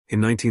In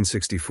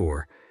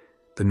 1964,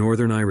 the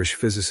Northern Irish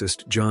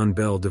physicist John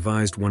Bell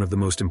devised one of the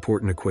most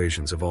important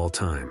equations of all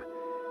time.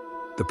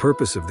 The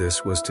purpose of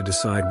this was to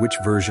decide which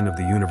version of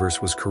the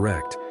universe was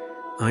correct,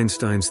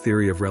 Einstein's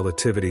theory of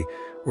relativity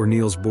or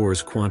Niels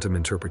Bohr's quantum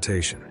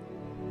interpretation.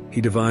 He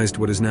devised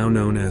what is now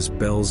known as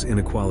Bell's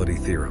Inequality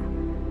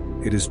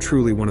Theorem. It is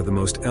truly one of the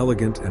most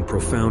elegant and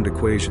profound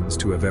equations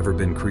to have ever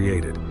been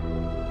created,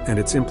 and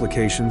its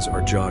implications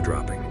are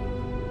jaw-dropping.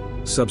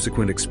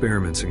 Subsequent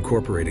experiments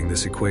incorporating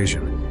this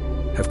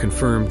equation have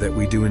confirmed that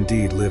we do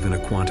indeed live in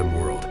a quantum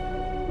world,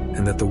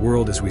 and that the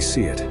world as we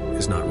see it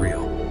is not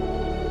real.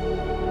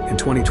 In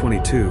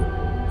 2022,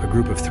 a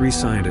group of 3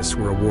 scientists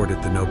were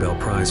awarded the Nobel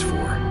Prize for,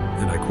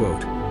 and I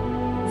quote,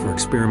 "for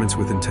experiments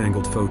with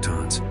entangled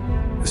photons,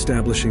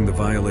 establishing the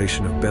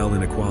violation of Bell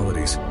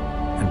inequalities,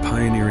 and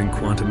pioneering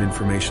quantum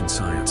information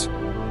science."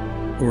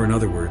 Or in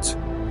other words,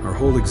 our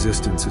whole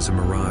existence is a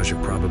mirage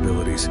of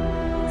probabilities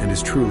and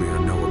is truly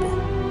unknowable.